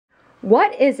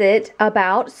What is it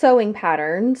about sewing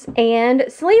patterns and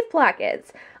sleeve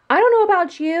plackets? I don't know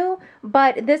about you,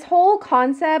 but this whole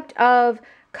concept of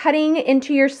cutting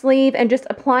into your sleeve and just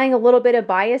applying a little bit of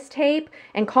bias tape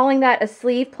and calling that a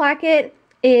sleeve placket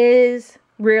is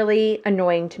really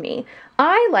annoying to me.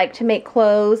 I like to make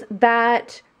clothes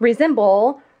that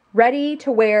resemble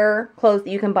ready-to-wear clothes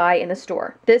that you can buy in the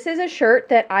store. This is a shirt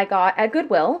that I got at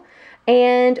Goodwill,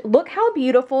 and look how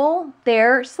beautiful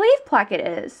their sleeve placket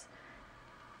is.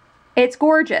 It's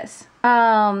gorgeous,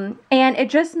 and it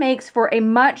just makes for a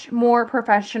much more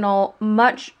professional,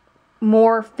 much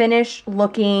more finished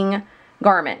looking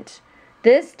garment.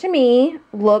 This to me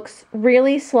looks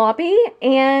really sloppy,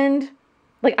 and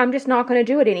like I'm just not going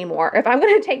to do it anymore. If I'm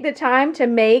going to take the time to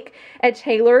make a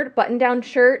tailored button-down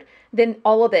shirt, then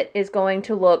all of it is going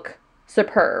to look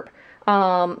superb,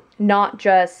 not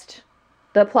just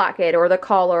the placket or the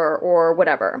collar or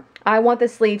whatever. I want the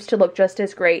sleeves to look just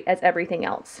as great as everything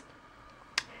else.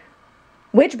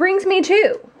 Which brings me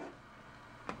to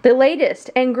the latest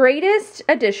and greatest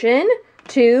addition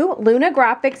to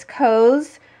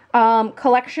LunaGrafixCo's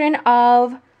collection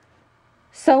of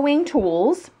sewing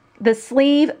tools, the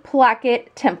Sleeve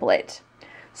Placket Template.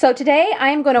 So today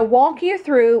I'm going to walk you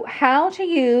through how to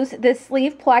use this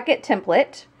Sleeve Placket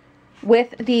Template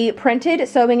with the printed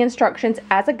sewing instructions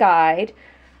as a guide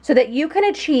so that you can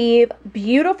achieve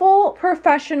beautiful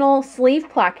professional sleeve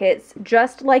plackets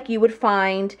just like you would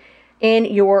find in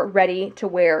your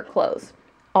ready-to-wear clothes.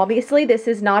 Obviously, this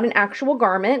is not an actual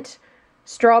garment.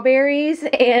 Strawberries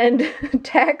and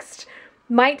text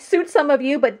might suit some of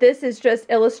you, but this is just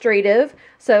illustrative.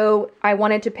 So I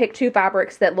wanted to pick two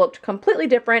fabrics that looked completely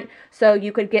different so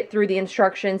you could get through the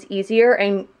instructions easier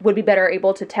and would be better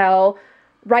able to tell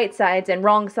right sides and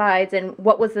wrong sides and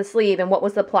what was the sleeve and what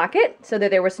was the placket so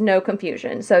that there was no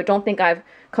confusion. So don't think I've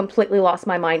completely lost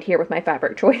my mind here with my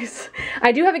fabric choice.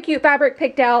 I do have a cute fabric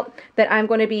picked out that I'm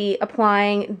going to be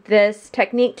applying this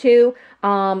technique to,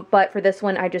 but for this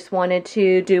one I just wanted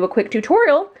to do a quick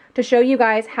tutorial to show you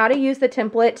guys how to use the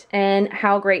template and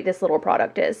how great this little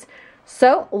product is.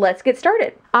 So let's get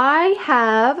started. I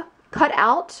have cut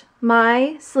out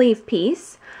my sleeve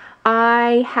piece.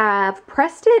 I have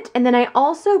pressed it, and then I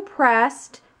also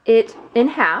pressed it in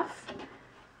half.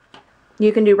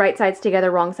 You can do right sides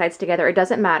together, wrong sides together, it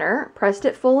doesn't matter. Pressed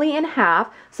it fully in half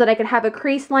so that I could have a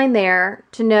crease line there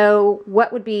to know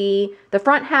what would be the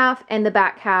front half and the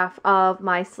back half of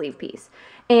my sleeve piece.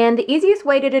 And the easiest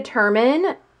way to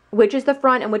determine which is the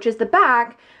front and which is the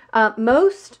back,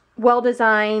 most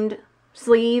well-designed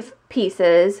sleeve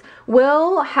pieces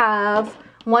will have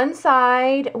one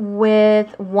side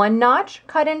with one notch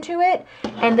cut into it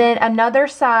and then another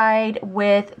side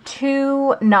with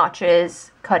two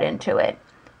notches cut into it.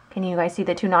 Can you guys see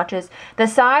the two notches? The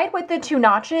side with the two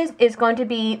notches is going to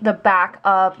be the back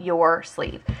of your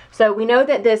sleeve. So we know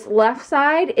that this left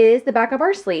side is the back of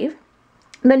our sleeve.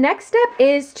 The next step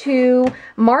is to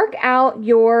mark out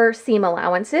your seam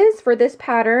allowances. For this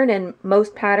pattern and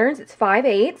most patterns it's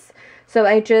 5/8. So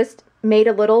I just made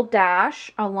a little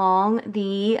dash along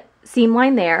the seam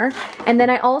line there, and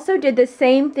then I also did the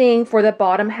same thing for the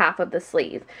bottom half of the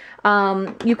sleeve.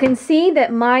 You can see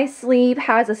that my sleeve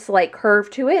has a slight curve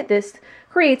to it. This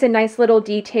creates a nice little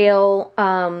detail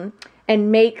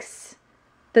and makes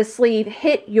the sleeve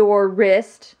hit your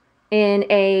wrist in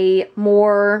a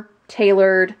more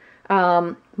tailored,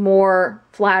 more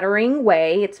flattering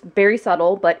way. It's very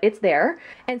subtle, but it's there.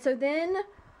 And so then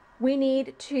we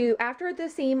need to, after the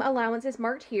seam allowance is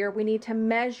marked here, we need to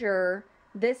measure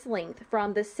this length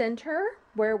from the center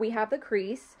where we have the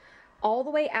crease all the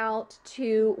way out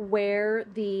to where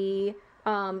the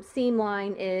seam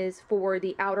line is for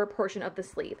the outer portion of the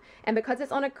sleeve. And because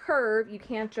it's on a curve, you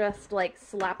can't just like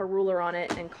slap a ruler on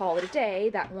it and call it a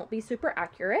day. That won't be super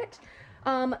accurate.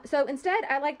 So instead,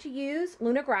 I like to use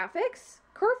LunaGrafix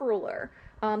curve ruler.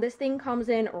 This thing comes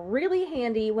in really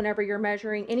handy whenever you're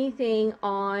measuring anything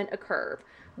on a curve,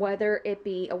 whether it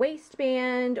be a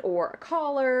waistband or a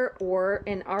collar, or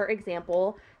in our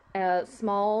example, a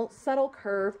small subtle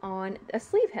curve on a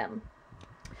sleeve hem.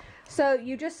 So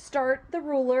you just start the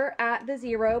ruler at the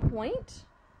 0 point,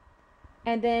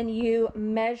 and then you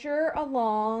measure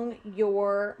along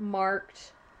your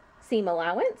marked seam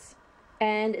allowance.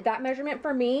 And that measurement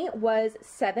for me was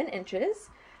 7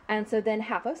 inches. And so then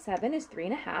half of 7 is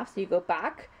 3.5. So you go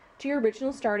back to your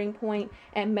original starting point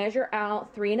and measure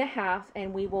out 3.5,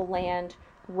 and we will land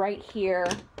right here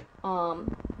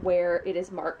where it is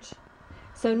marked.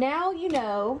 So now you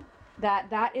know that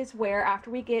that is where, after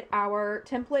we get our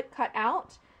template cut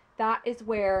out, that is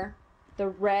where the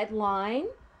red line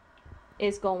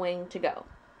is going to go.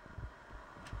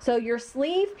 So your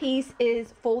sleeve piece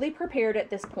is fully prepared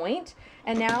at this point,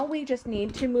 and now we just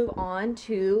need to move on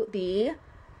to the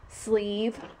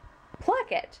sleeve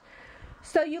placket.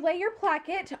 So you lay your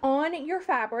placket on your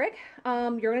fabric.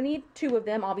 You're gonna need 2 of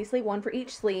them, obviously 1 for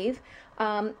each sleeve.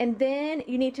 And then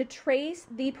you need to trace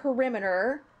the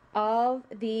perimeter of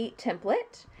the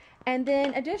template. And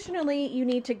then additionally, you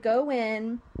need to go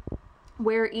in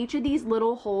where each of these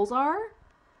little holes are,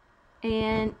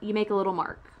 and you make a little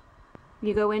mark.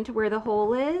 You go into where the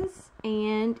hole is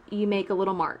and you make a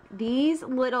little mark. These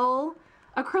little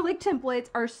acrylic templates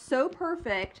are so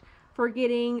perfect for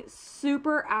getting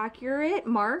super accurate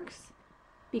marks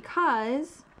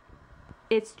because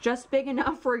it's just big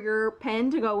enough for your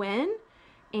pen to go in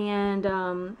and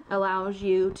allows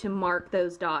you to mark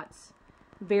those dots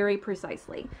very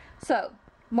precisely. So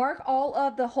mark all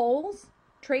of the holes,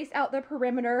 trace out the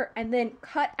perimeter, and then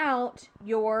cut out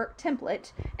your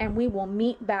template, and we will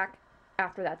meet back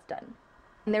after that's done.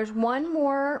 And there's one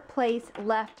more place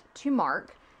left to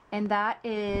mark, and that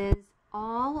is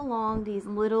all along these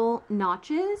little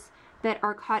notches that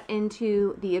are cut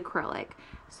into the acrylic.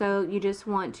 So you just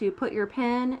want to put your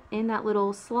pen in that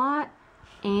little slot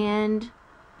and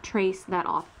trace that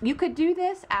off. You could do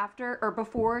this after or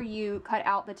before you cut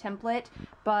out the template,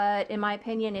 but in my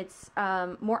opinion it's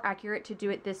more accurate to do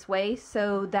it this way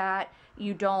so that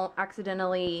you don't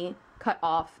accidentally cut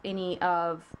off any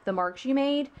of the marks you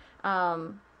made.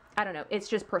 I don't know, it's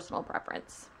just personal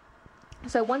preference.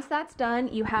 So once that's done,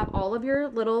 you have all of your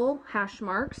little hash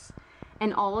marks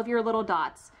and all of your little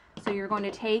dots. So you're going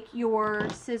to take your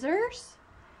scissors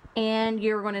and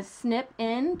you're going to snip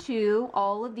into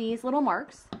all of these little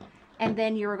marks, and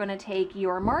then you're going to take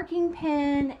your marking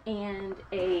pen and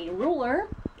a ruler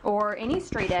or any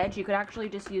straight edge. You could actually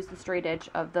just use the straight edge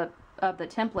of the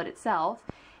template itself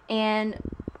and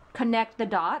connect the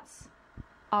dots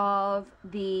of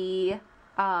the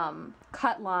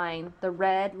cut line, the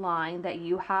red line that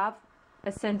you have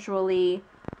essentially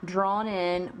drawn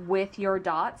in with your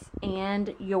dots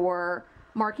and your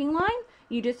marking line.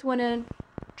 You just want to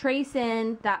trace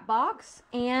in that box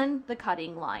and the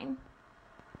cutting line.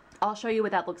 I'll show you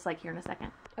what that looks like here in a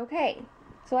second. Okay,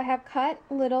 so I have cut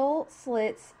little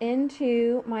slits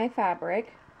into my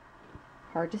fabric.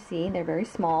 Hard to see, they're very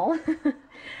small.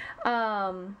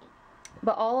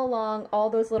 But all along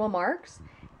all those little marks,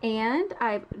 and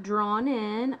I've drawn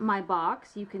in my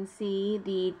box. You can see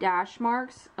the dash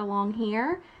marks along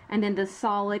here and then the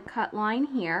solid cut line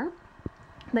here.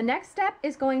 The next step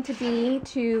is going to be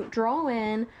to draw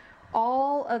in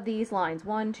all of these lines,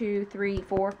 1, 2, 3,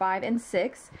 4, 5, and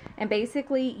 6, and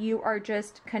basically you are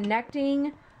just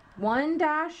connecting one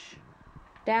dash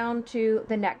down to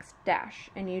the next dash,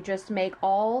 and you just make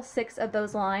all 6 of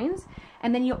those lines.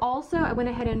 And then you also, I went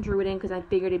ahead and drew it in because I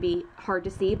figured it'd be hard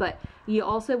to see, but you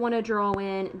also want to draw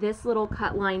in this little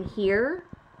cut line here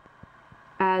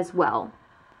as well.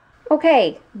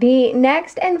 Okay, the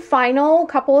next and final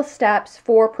couple of steps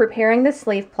for preparing the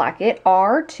sleeve placket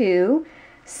are to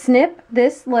snip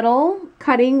this little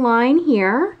cutting line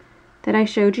here that I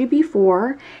showed you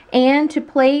before, and to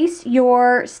place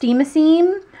your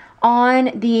steam-a-seam on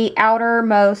the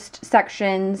outermost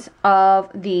sections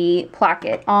of the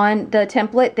placket. On the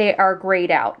template, they are grayed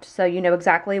out, so you know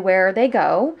exactly where they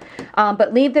go,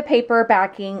 but leave the paper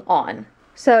backing on.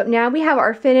 So now we have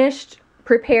our finished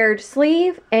prepared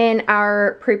sleeve and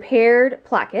our prepared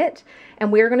placket,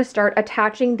 and we're going to start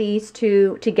attaching these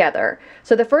two together.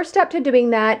 So the first step to doing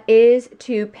that is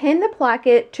to pin the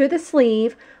placket to the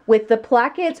sleeve with the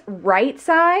placket's right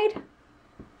side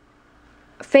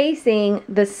facing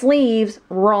the sleeve's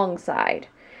wrong side.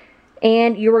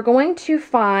 And you are going to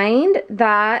find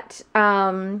that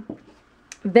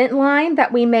vent line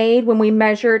that we made when we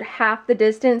measured half the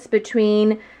distance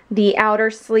between the outer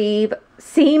sleeve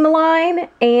seam line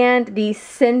and the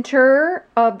center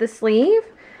of the sleeve.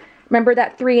 Remember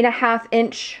that 3.5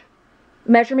 inch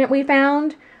measurement we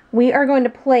found? We are going to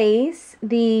place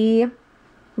the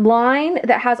line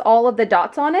that has all of the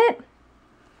dots on it.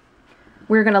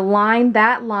 We're going to line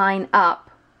that line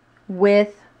up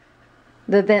with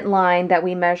the vent line that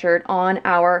we measured on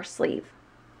our sleeve.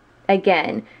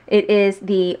 Again, it is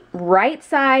the right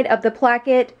side of the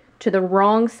placket to the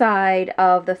wrong side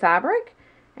of the fabric,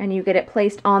 and you get it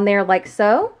placed on there like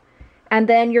so. And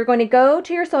then you're going to go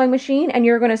to your sewing machine and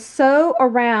you're going to sew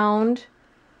around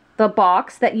the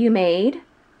box that you made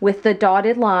with the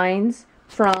dotted lines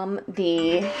from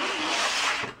the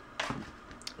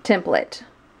template.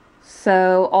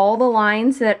 So all the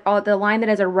lines that are the line that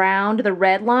is around the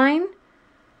red line,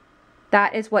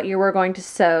 that is what you are going to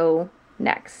sew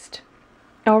next.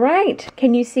 All right,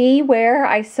 can you see where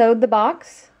I sewed the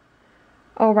box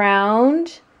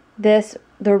around the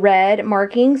red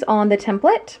markings on the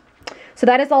template. So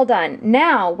that is all done.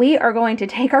 Now we are going to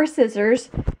take our scissors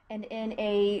and in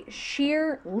a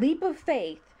sheer leap of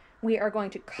faith, we are going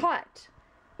to cut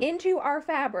into our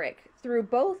fabric through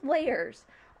both layers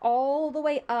all the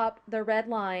way up the red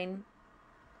line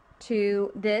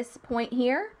to this point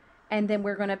here, and then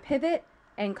we're going to pivot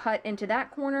and cut into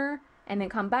that corner and then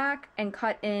come back and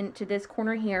cut into this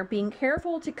corner here, being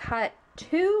careful to cut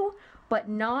to but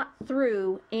not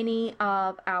through any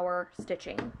of our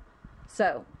stitching.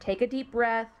 So take a deep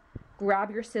breath,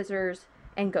 grab your scissors,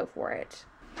 and go for it.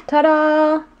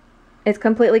 Ta-da! It's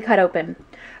completely cut open.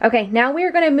 Okay, now we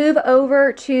are going to move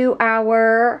over to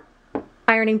our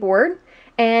ironing board,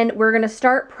 and we're going to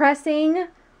start pressing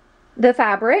the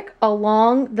fabric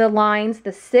along the lines,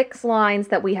 the 6 lines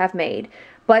that we have made.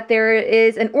 But there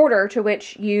is an order to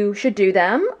which you should do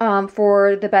them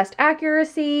for the best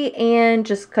accuracy and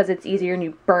just because it's easier and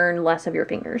you burn less of your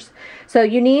fingers. So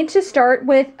you need to start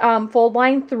with fold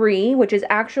line 3, which is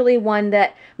actually one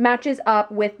that matches up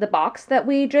with the box that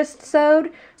we just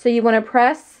sewed. So you want to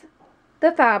press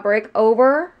the fabric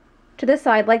over to the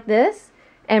side like this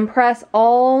and press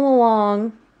all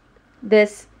along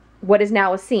this, what is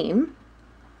now a seam,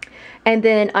 and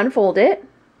then unfold it.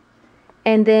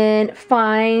 And then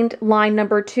find line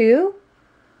number 2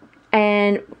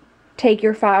 and take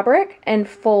your fabric and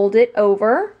fold it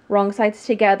over, wrong sides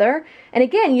together. And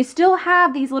again, you still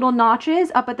have these little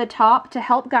notches up at the top to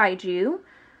help guide you.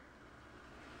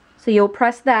 So you'll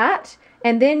press that,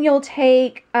 and then you'll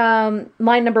take line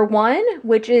number 1,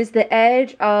 which is the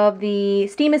edge of the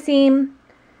steam seam,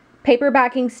 paper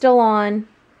backing still on,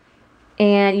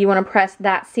 and you want to press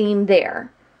that seam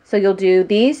there. So you'll do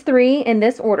these 3 in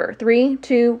this order, 3,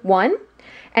 2, 1.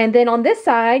 And then on this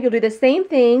side, you'll do the same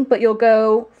thing, but you'll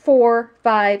go 4,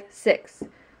 5, 6.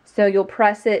 So you'll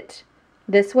press it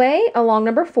this way along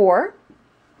number 4.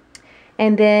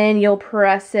 And then you'll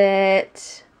press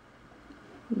it,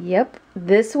 yep,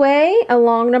 this way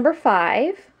along number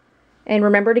 5. And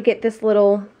remember to get this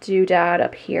little doodad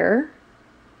up here.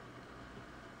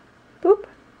 Boop.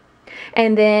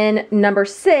 And then number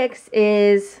 6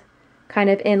 is kind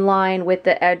of in line with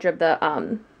the edge of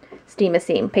the steam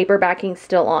seam. Paper backing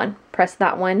still on. Press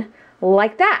that one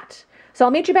like that. So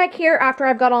I'll meet you back here after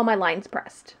I've got all my lines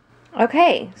pressed.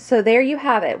 Okay, so there you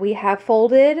have it. We have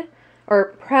folded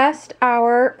or pressed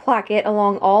our placket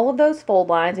along all of those fold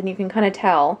lines, and you can kind of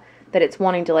tell that it's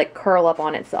wanting to like curl up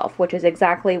on itself, which is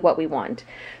exactly what we want.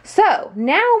 So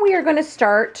now we are going to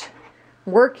start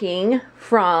working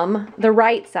from the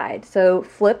right side. So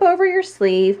flip over your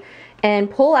sleeve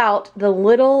and pull out the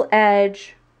little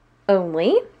edge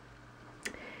only.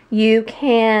 You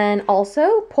can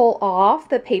also pull off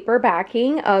the paper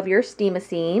backing of your steam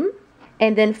seam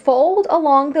and then fold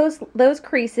along those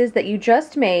creases that you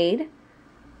just made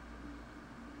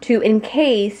to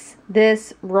encase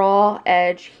this raw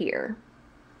edge here,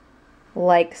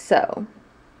 like so.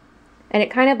 And it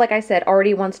kind of, like I said,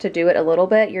 already wants to do it a little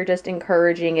bit. You're just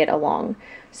encouraging it along.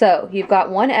 So you've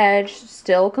got one edge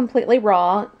still completely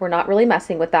raw. We're not really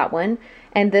messing with that one.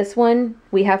 And this one,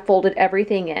 we have folded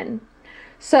everything in.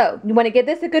 So you want to give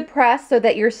this a good press so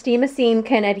that your steam seam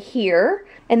can adhere.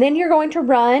 And then you're going to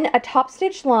run a top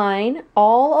stitch line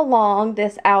all along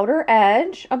this outer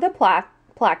edge of the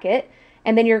placket.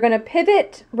 And then you're going to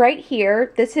pivot right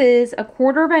here. This is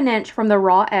 1/4 inch from the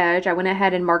raw edge. I went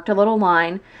ahead and marked a little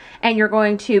line. And you're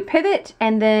going to pivot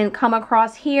and then come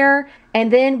across here.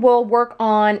 And then we'll work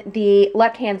on the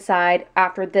left-hand side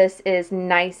after this is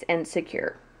nice and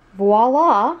secure.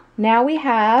 Voila! Now we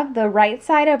have the right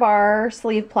side of our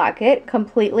sleeve placket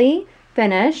completely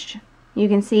finished. You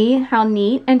can see how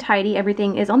neat and tidy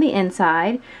everything is on the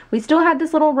inside. We still have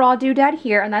this little raw doodad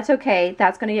here, and that's okay.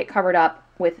 That's going to get covered up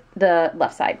with the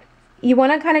left side. You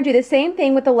want to kind of do the same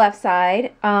thing with the left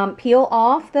side. Peel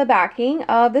off the backing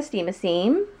of the steam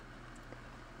seam.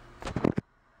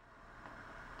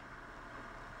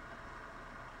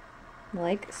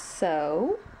 Like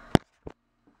so.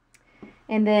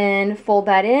 And then fold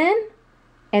that in,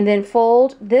 and then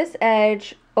fold this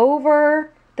edge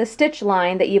over the stitch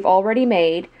line that you've already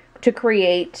made to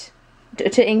create,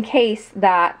 to encase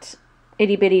that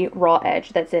itty bitty raw edge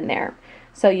that's in there.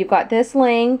 So you've got this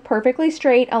laying perfectly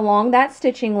straight along that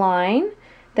stitching line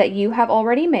that you have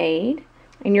already made,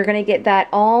 and you're going to get that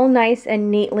all nice and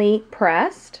neatly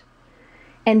pressed.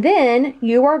 And then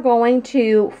you are going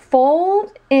to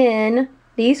fold in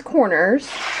these corners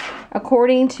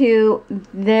according to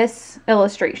this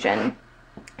illustration.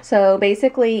 So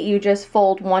basically you just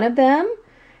fold one of them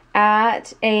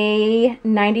at a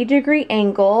 90-degree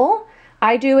angle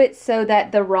I do it so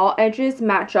that the raw edges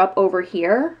match up over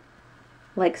here,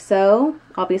 like so.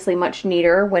 Obviously much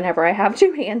neater whenever I have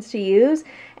two hands to use.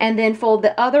 And then fold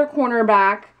the other corner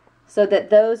back so that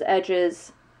those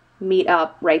edges meet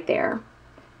up right there.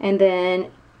 And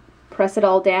then press it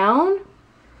all down.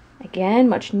 Again,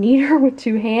 much neater with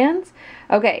two hands.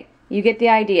 Okay, you get the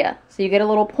idea. So you get a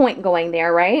little point going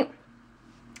there, right?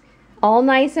 All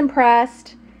nice and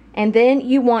pressed. And then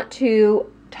you want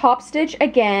to top stitch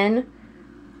again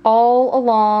all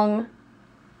along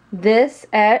this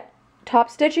top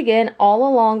stitch again all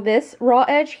along this raw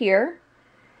edge here,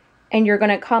 and you're going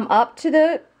to come up to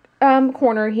the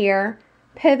corner here,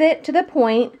 pivot to the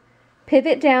point,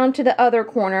 pivot down to the other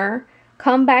corner,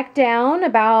 come back down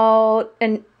about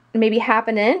maybe half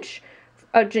an inch.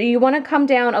 You want to come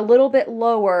down a little bit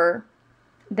lower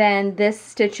than this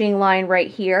stitching line right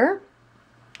here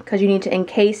because you need to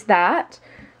encase that.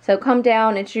 So come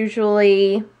down, it's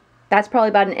usually, that's probably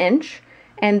about an inch,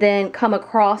 and then come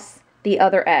across the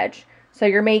other edge. So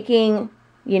you're making,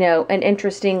 you know, an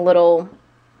interesting little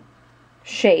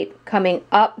shape coming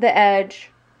up the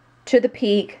edge to the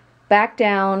peak, back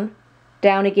down,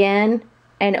 down again,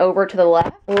 and over to the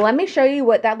left. Let me show you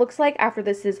what that looks like after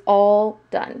this is all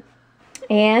done.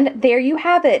 And there you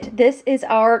have it. This is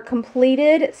our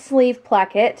completed sleeve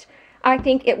placket. I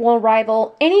think it will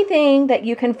rival anything that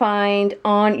you can find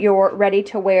on your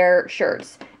ready-to-wear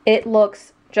shirts. It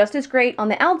looks just as great on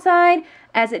the outside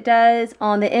as it does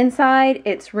on the inside.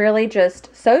 It's really just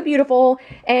so beautiful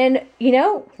and, you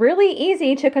know, really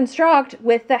easy to construct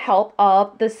with the help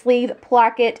of the sleeve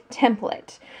placket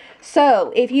template.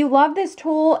 So if you love this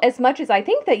tool as much as I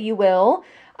think that you will,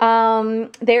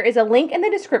 there is a link in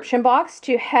the description box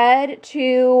to head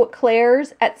to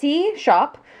Claire's Etsy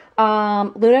shop,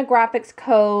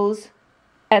 LunaGrafixCo's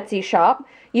Etsy shop.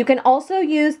 You can also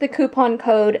use the coupon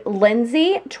code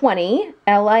Lindsey20,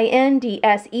 Lindsey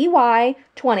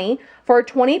 20, for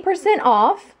 20%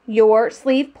 off your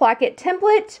sleeve placket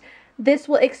template. This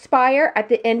will expire at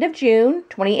the end of June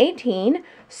 2018,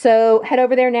 so head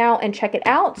over there now and check it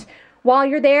out. While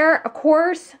you're there, of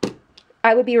course,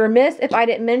 I would be remiss if I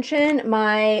didn't mention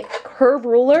my curve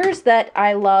rulers that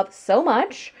I love so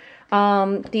much.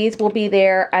 These will be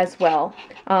there as well.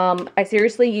 I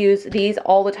seriously use these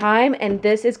all the time, and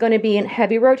this is going to be in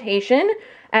heavy rotation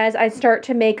as I start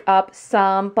to make up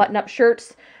some button-up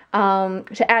shirts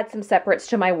to add some separates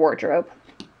to my wardrobe.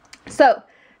 So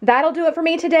that'll do it for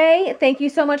me today. Thank you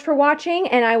so much for watching,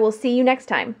 and I will see you next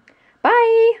time.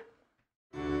 Bye!